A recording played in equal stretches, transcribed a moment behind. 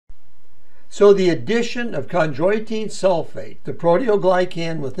So the addition of chondroitin sulfate, the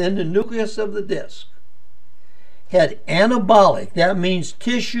proteoglycan within the nucleus of the disc, had anabolic, that means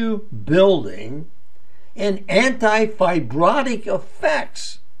tissue building, and anti-fibrotic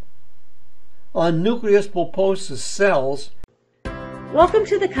effects on nucleus pulposus cells. Welcome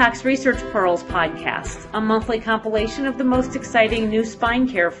to the Cox Research Pearls podcast, a monthly compilation of the most exciting new spine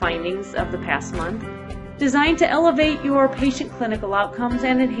care findings of the past month, designed to elevate your patient clinical outcomes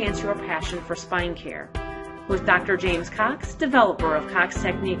and enhance your passion for spine care. With Dr. James Cox, developer of Cox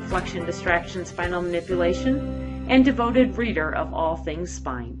Technique Flexion Distraction Spinal Manipulation and devoted reader of all things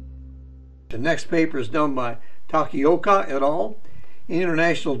spine. The next paper is done by Takeoka et al.,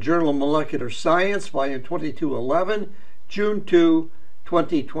 International Journal of Molecular Science, volume 2211, June 2,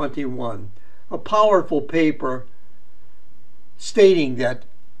 2021. A powerful paper stating that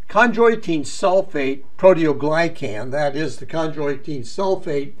chondroitin sulfate proteoglycan, that is the chondroitin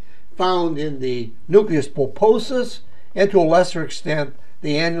sulfate found in the nucleus pulposus and to a lesser extent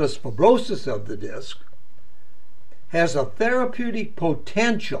the annulus fibrosus of the disc, has a therapeutic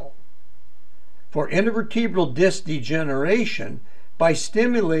potential for intervertebral disc degeneration by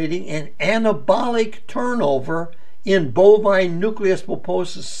stimulating an anabolic turnover in bovine nucleus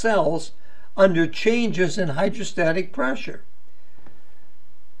pulposus cells under changes in hydrostatic pressure.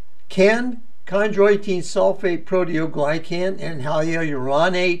 Can chondroitin sulfate proteoglycan and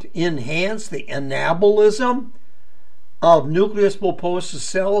hyaluronate enhance the anabolism of nucleus pulposus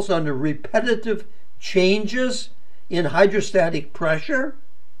cells under repetitive changes in hydrostatic pressure?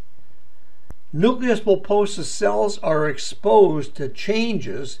 Nucleus pulposus cells are exposed to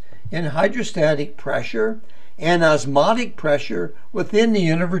changes in hydrostatic pressure and osmotic pressure within the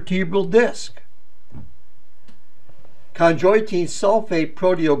intervertebral disc. Chondroitin sulfate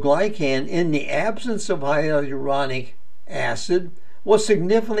proteoglycan, in the absence of hyaluronic acid, was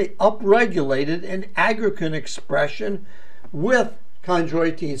significantly upregulated in aggregan expression with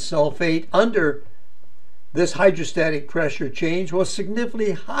chondroitin sulfate under this hydrostatic pressure change was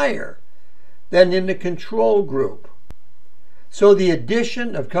significantly higher than in the control group. So the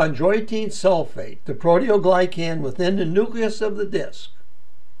addition of chondroitin sulfate, the proteoglycan within the nucleus of the disc,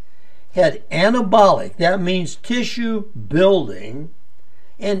 had anabolic, that means tissue building,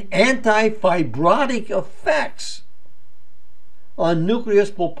 and anti-fibrotic effects on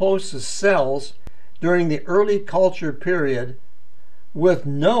nucleus pulposus cells during the early culture period with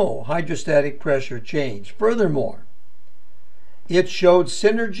no hydrostatic pressure change. Furthermore, it showed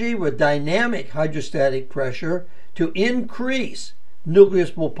synergy with dynamic hydrostatic pressure to increase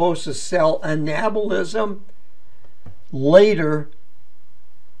nucleus pulposus cell anabolism later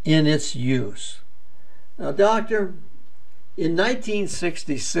in its use. Now, doctor, in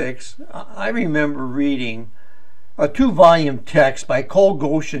 1966, I remember reading a 2-volume text by Cole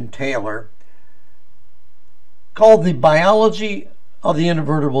Goshen Taylor called The Biology of the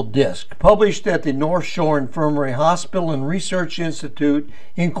Intervertebral Disc, published at the North Shore Infirmary Hospital and Research Institute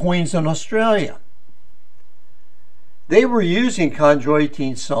in Queensland, Australia. They were using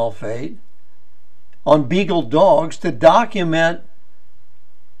chondroitin sulfate on beagle dogs to document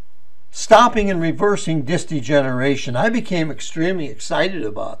stopping and reversing disc degeneration. I became extremely excited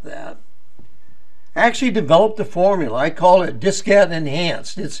about that. I actually developed a formula. I call it Discat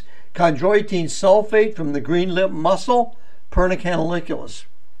Enhanced. It's chondroitin sulfate from the green lip muscle, Perna canaliculus.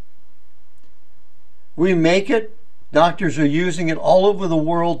 We make it. Doctors are using it all over the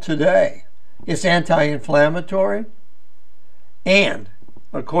world today. It's anti-inflammatory and,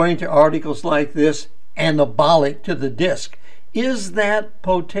 according to articles like this, anabolic to the disc. Is that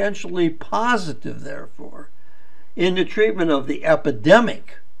potentially positive, therefore, in the treatment of the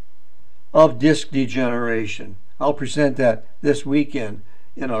epidemic of disc degeneration? I'll present that this weekend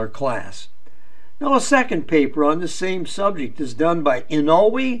in our class. Now, a second paper on the same subject is done by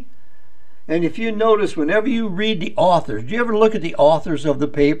Inoue. And if you notice, whenever you read the authors, do you ever look at the authors of the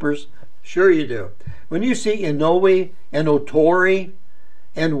papers? Sure you do. When you see Inoue and Otori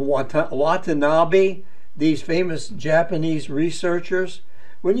and Watanabe, these famous Japanese researchers,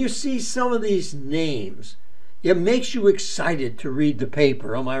 when you see some of these names, it makes you excited to read the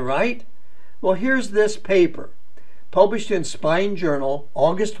paper. Am I right? Well, here's this paper, published in Spine Journal,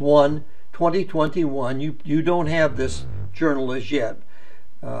 August 1, 2021. You don't have this journal as yet.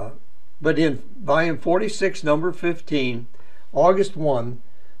 But in volume 46, number 15, August 1,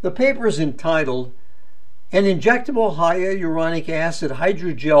 the paper is entitled, "An injectable hyaluronic acid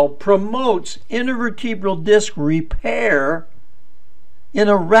hydrogel promotes intervertebral disc repair in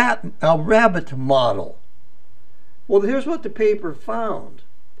a rabbit model." Well, here's what the paper found.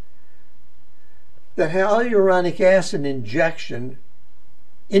 The hyaluronic acid injection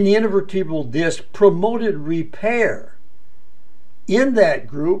in the intervertebral disc promoted repair. In that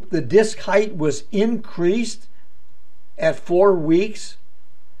group, the disc height was increased at 4 weeks.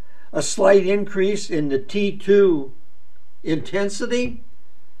 A slight increase in the T2 intensity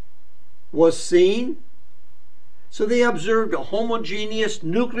was seen. So they observed a homogeneous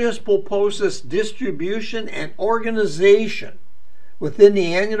nucleus pulposus distribution and organization within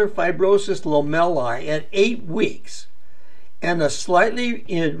the annular fibrosis lamellae at 8 weeks, and a slightly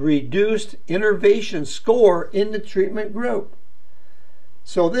reduced innervation score in the treatment group.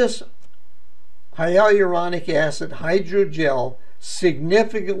 So this hyaluronic acid hydrogel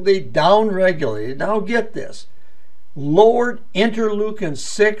significantly downregulated, now get this, lowered interleukin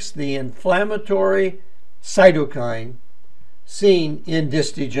 6, the inflammatory cytokine seen in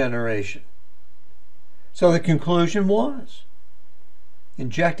disc degeneration. So the conclusion was,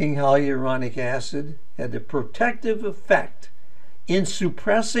 injecting hyaluronic acid had a protective effect in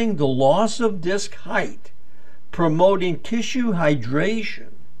suppressing the loss of disc height, promoting tissue hydration,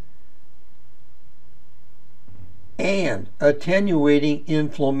 and attenuating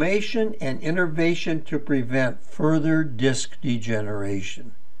inflammation and innervation to prevent further disc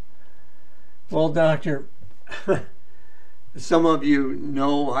degeneration. Well, doctor, some of you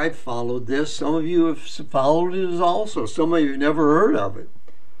know I've followed this. Some of you have followed it also. Some of you have never heard of it.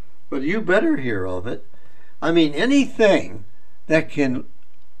 But you better hear of it. I mean, anything that can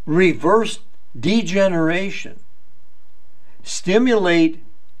reverse degeneration, stimulate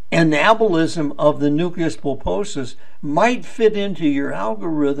anabolism of the nucleus pulposus might fit into your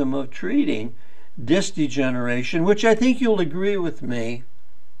algorithm of treating disc degeneration, which I think you'll agree with me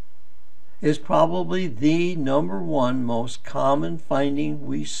is probably the #1 most common finding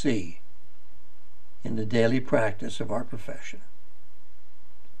we see in the daily practice of our profession.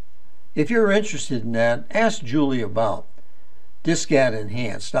 If you're interested in that, ask Julie about Discat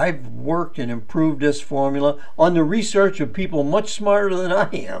Enhanced. I've worked and improved this formula on the research of people much smarter than I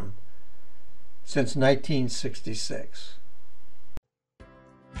am since 1966.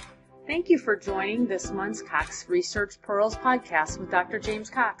 Thank you for joining this month's Cox Research Pearls podcast with Dr. James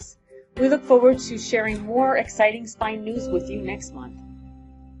Cox. We look forward to sharing more exciting spine news with you next month.